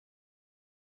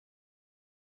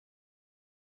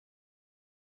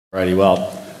Righty,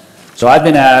 well, so I've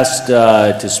been asked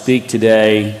to speak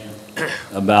today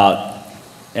about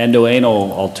endoanal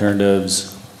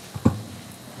alternatives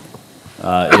in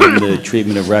the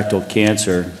treatment of rectal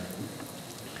cancer.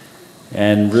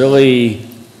 And really,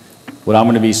 what I'm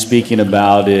going to be speaking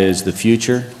about is the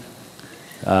future,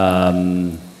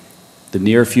 the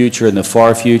near future and the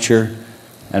far future,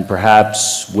 and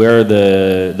perhaps where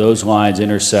those lines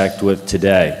intersect with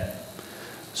today.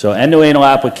 So endoanal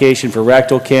application for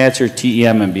rectal cancer,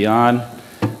 TEM and beyond.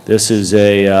 This is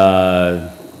a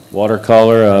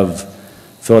watercolor of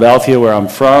Philadelphia, where I'm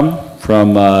from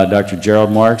Dr.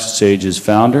 Gerald Marks, Sage's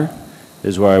founder.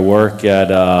 This is where I work at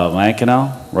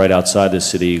Endoanal, right outside the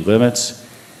city limits.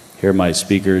 Here are my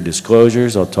speaker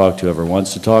disclosures. I'll talk to whoever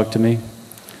wants to talk to me.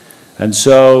 And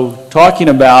so, talking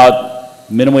about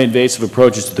minimally invasive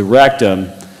approaches to the rectum,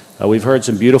 we've heard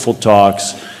some beautiful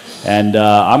talks. And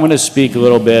I'm going to speak a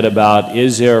little bit about,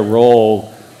 is there a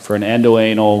role for an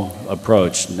endoanal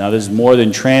approach? Now, this is more than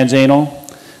transanal.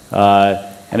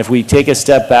 And if we take a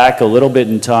step back a little bit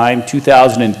in time,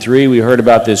 2003, we heard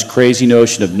about this crazy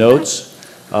notion of NOTES,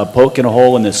 poking a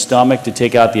hole in the stomach to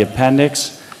take out the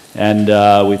appendix. And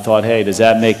we thought, hey, does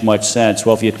that make much sense?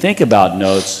 Well, if you think about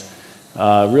NOTES,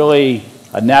 really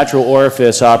a natural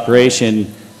orifice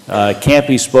operation can't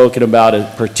be spoken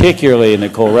about, particularly in the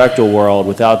colorectal world,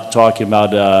 without talking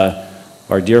about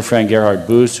our dear friend Gerhard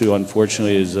Buss, who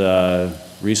unfortunately has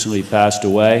recently passed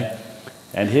away.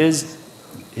 And his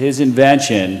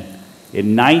invention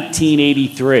in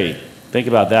 1983, think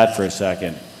about that for a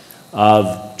second,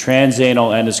 of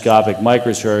transanal endoscopic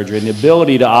microsurgery and the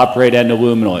ability to operate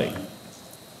endoluminally.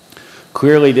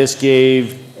 Clearly, this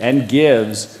gave and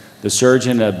gives the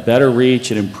surgeon a better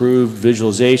reach and improved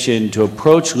visualization to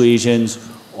approach lesions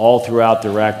all throughout the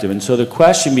rectum. And so the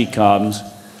question becomes,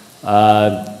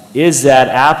 is that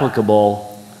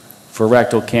applicable for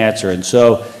rectal cancer? And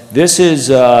so this is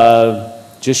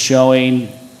just showing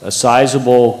a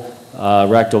sizable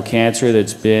rectal cancer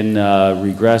that's been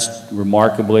regressed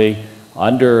remarkably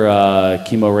under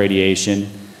chemoradiation.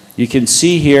 You can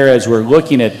see here, as we're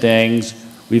looking at things,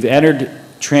 we've entered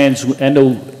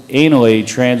endoanally,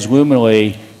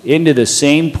 transluminally, into the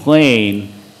same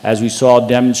plane as we saw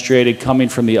demonstrated coming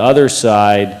from the other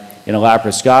side in a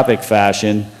laparoscopic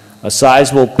fashion. A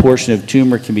sizable portion of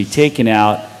tumor can be taken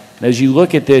out. And as you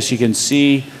look at this, you can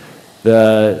see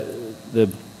the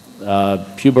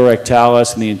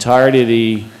puborectalis and the entirety of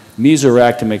the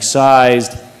mesorectum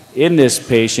excised in this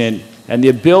patient, and the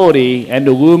ability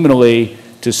endoluminally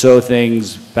to sew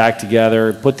things back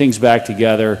together, put things back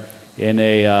together in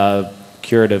a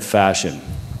curative fashion.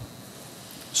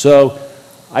 So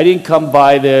I didn't come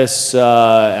by this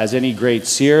as any great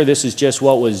seer. This is just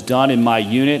what was done in my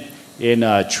unit in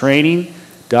training.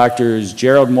 Doctors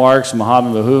Gerald Marks,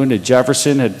 Mohammed Mahoun at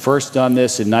Jefferson had first done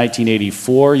this in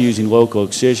 1984 using local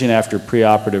excision after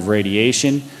preoperative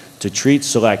radiation to treat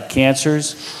select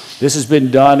cancers. This has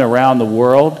been done around the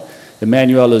world.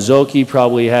 Emmanuel Lozoki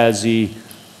probably has the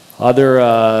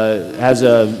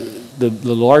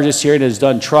largest here and has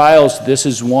done trials. This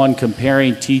is one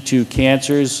comparing T2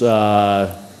 cancers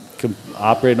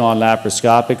operated on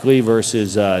laparoscopically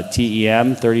versus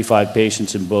TEM, 35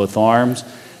 patients in both arms,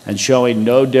 and showing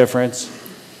no difference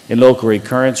in local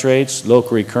recurrence rates of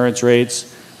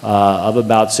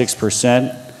about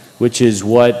 6%, which is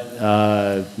what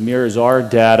mirrors our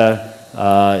data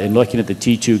in looking at the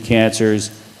T2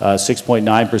 cancers,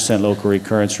 6.9% local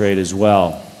recurrence rate as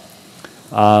well.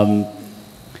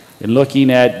 In looking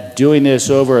at doing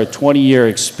this over a 20-year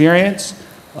experience,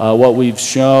 what we've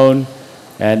shown,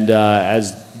 and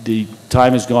as the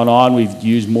time has gone on, we've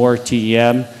used more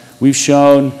TEM. We've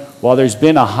shown, while there's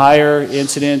been a higher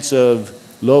incidence of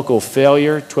local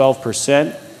failure,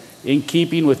 12%, in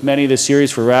keeping with many of the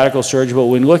series for radical surgery, but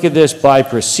when we look at this by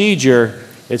procedure,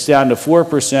 it's down to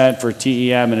 4% for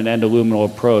TEM and an endoluminal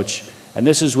approach. And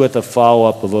this is with a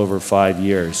follow-up of over 5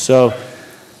 years. So,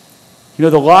 you know,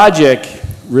 the logic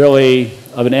really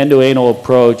of an endoanal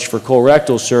approach for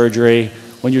colorectal surgery,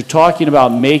 when you're talking about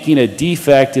making a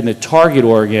defect in the target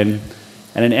organ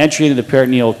and an entry into the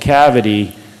peritoneal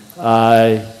cavity,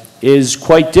 is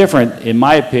quite different, in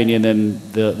my opinion, than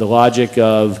the logic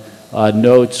of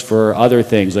NOTES for other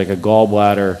things like a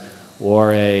gallbladder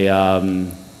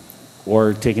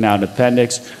or taking out an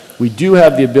appendix. We do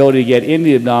have the ability to get in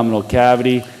the abdominal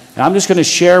cavity, and I'm just going to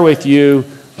share with you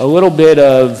a little bit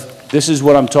of, this is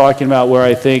what I'm talking about, where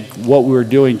I think what we're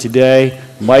doing today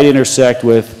might intersect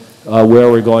with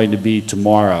where we're going to be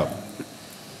tomorrow.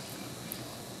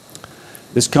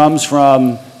 This comes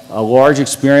from a large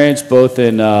experience both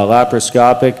in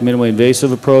laparoscopic, minimally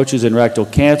invasive approaches in rectal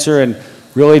cancer, and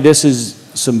really this is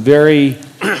some very,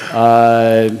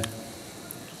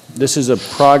 this is a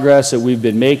progress that we've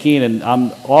been making, and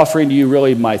I'm offering to you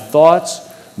really my thoughts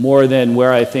more than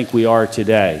where I think we are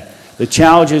today. The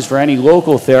challenges for any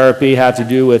local therapy have to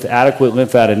do with adequate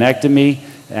lymphadenectomy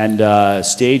and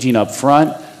staging up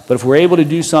front. But if we're able to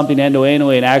do something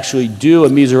endoanally and actually do a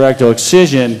mesorectal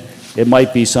excision, it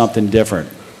might be something different.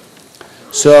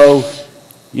 So,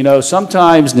 you know,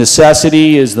 sometimes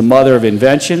necessity is the mother of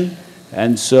invention.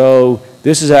 And so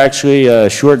this is actually a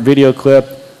short video clip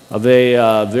of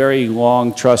a very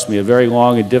long, trust me, a very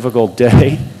long and difficult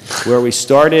day where we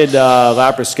started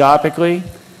laparoscopically,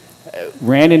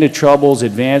 ran into troubles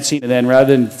advancing, and then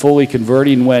rather than fully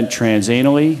converting, went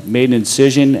transanally, made an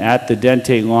incision at the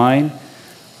dentate line,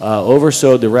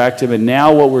 oversewed the rectum, and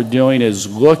now what we're doing is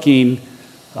looking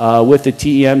with the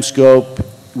TEM scope.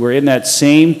 We're in that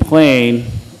same plane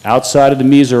outside of the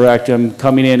mesorectum,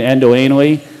 coming in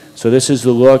endoanally. So this is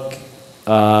the look,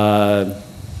 now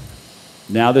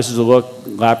this is a look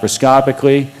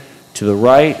laparoscopically to the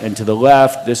right and to the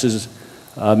left. This is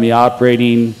me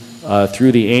operating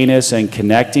through the anus and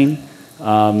connecting.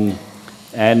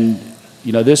 And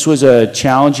you know, this was a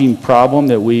challenging problem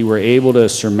that we were able to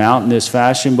surmount in this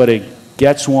fashion, but it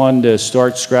gets one to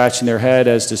start scratching their head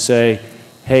as to say,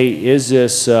 hey, is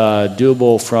this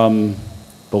doable from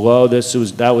below?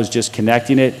 That was just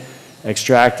connecting it,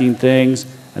 extracting things,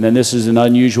 and then this is an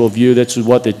unusual view. This is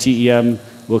what the TEM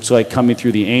looks like coming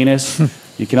through the anus.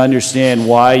 You can understand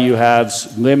why you have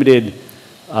limited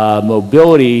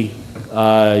mobility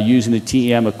using the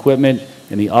TEM equipment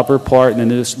in the upper part, and then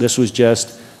this was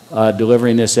just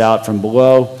delivering this out from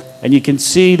below. And you can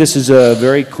see this is a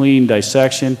very clean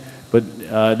dissection, but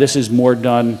this is more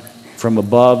done from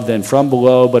above than from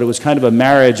below, but it was kind of a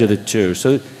marriage of the two.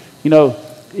 So, you know,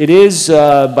 it is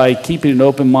by keeping an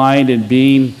open mind and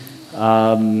being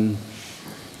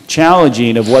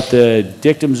challenging of what the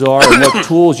dictums are and what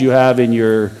tools you have in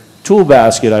your tool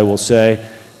basket, I will say,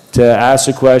 to ask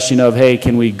the question of, hey,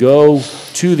 can we go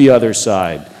to the other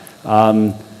side?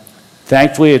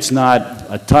 Thankfully, it's not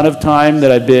a ton of time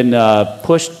that I've been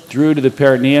pushed through to the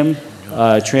peritoneum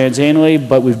transanally,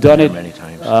 but we've done it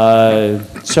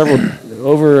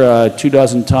over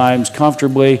 24 times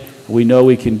comfortably. We know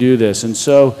we can do this. And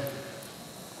so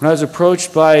when I was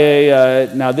approached by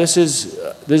now this is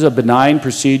a benign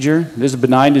procedure. This is a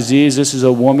benign disease. This is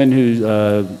a woman who's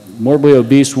a morbidly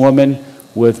obese woman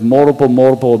with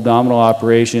multiple abdominal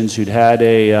operations who'd had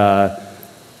a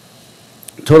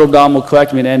total abdominal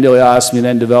colectomy and endoioscopy, and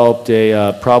then developed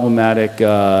a problematic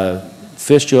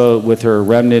fistula with her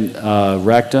remnant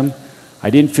rectum. I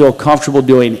didn't feel comfortable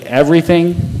doing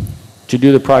everything to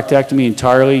do the proctectomy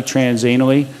entirely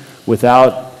transanally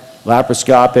without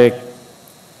laparoscopic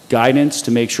guidance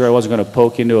to make sure I wasn't going to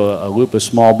poke into a loop of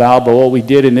small bowel. But what we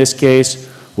did in this case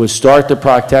was start the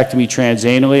proctectomy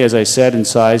transanally, as I said,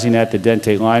 incising at the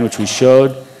dentate line, which we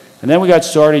showed. And then we got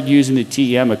started using the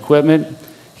TEM equipment.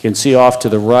 You can see off to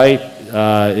the right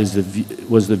was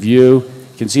the view.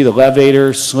 You can see the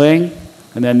levator sling,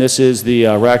 and then this is the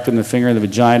rectum, the finger, and the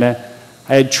vagina.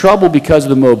 I had trouble because of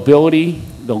the mobility,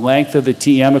 the length of the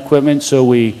TEM equipment, so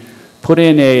we put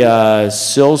in a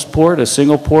SILS port, a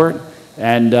single port,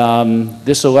 and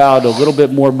this allowed a little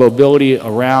bit more mobility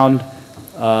around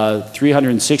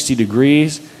 360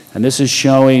 degrees. And this is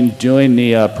showing doing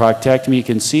the proctectomy. You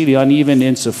can see the uneven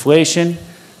insufflation.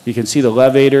 You can see the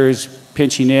levators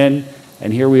pinching in,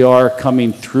 and here we are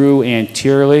coming through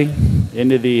anteriorly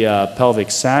into the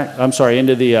pelvic sac,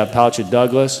 into the pouch of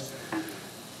Douglas.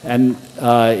 And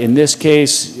in this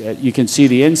case, you can see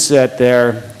the inset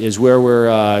there is where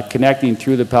we're connecting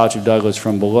through the pouch of Douglas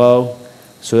from below,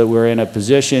 so that we're in a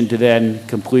position to then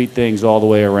complete things all the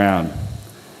way around.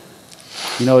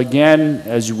 You know, again,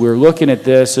 as we're looking at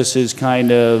this, this is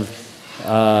kind of,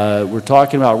 we're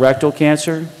talking about rectal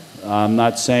cancer. I'm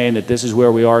not saying that this is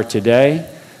where we are today,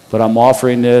 but I'm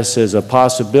offering this as a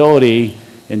possibility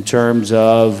in terms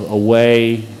of a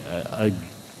way,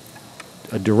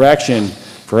 a direction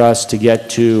for us to get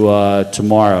to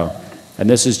tomorrow. And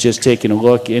this is just taking a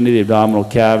look into the abdominal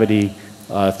cavity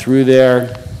through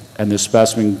there and the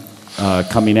specimen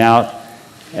coming out.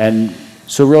 And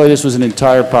so really this was an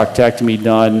entire proctectomy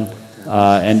done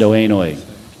endoanally.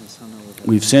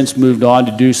 We've since moved on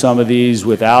to do some of these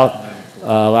without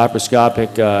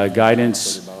laparoscopic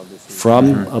guidance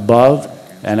from above,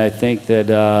 and I think that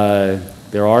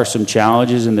there are some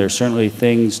challenges and there's certainly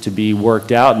things to be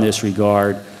worked out in this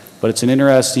regard, but it's an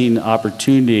interesting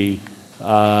opportunity,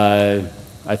 I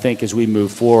think, as we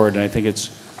move forward, and I think it's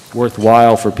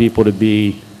worthwhile for people to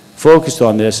be focused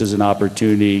on this as an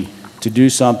opportunity to do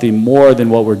something more than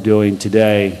what we're doing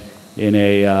today in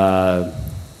a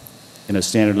in a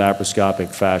standard laparoscopic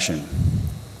fashion.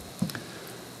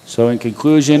 So in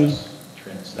conclusion,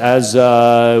 as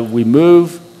we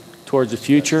move towards the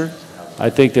future, I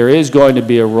think there is going to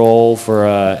be a role for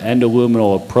an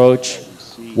endoluminal approach.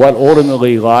 What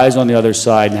ultimately lies on the other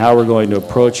side and how we're going to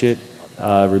approach it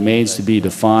remains to be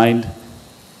defined.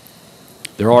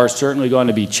 There are certainly going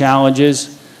to be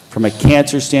challenges from a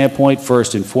cancer standpoint,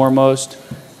 first and foremost.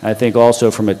 I think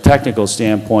also from a technical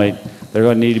standpoint, they're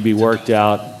going to need to be worked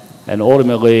out, and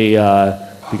ultimately,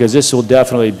 because this will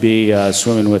definitely be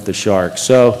swimming with the sharks.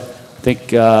 So I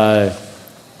think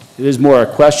it is more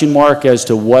a question mark as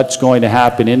to what's going to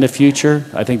happen in the future.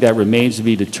 I think that remains to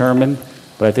be determined,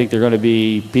 but I think there are going to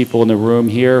be people in the room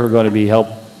here who are going to be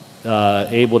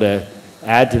able to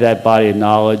add to that body of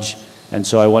knowledge, and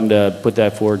so I wanted to put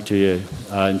that forward to you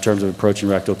in terms of approaching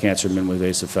rectal cancer in a minimally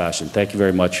invasive fashion. Thank you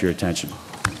very much for your attention.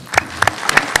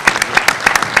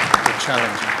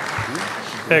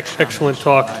 Excellent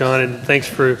talk, John, and thanks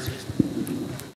for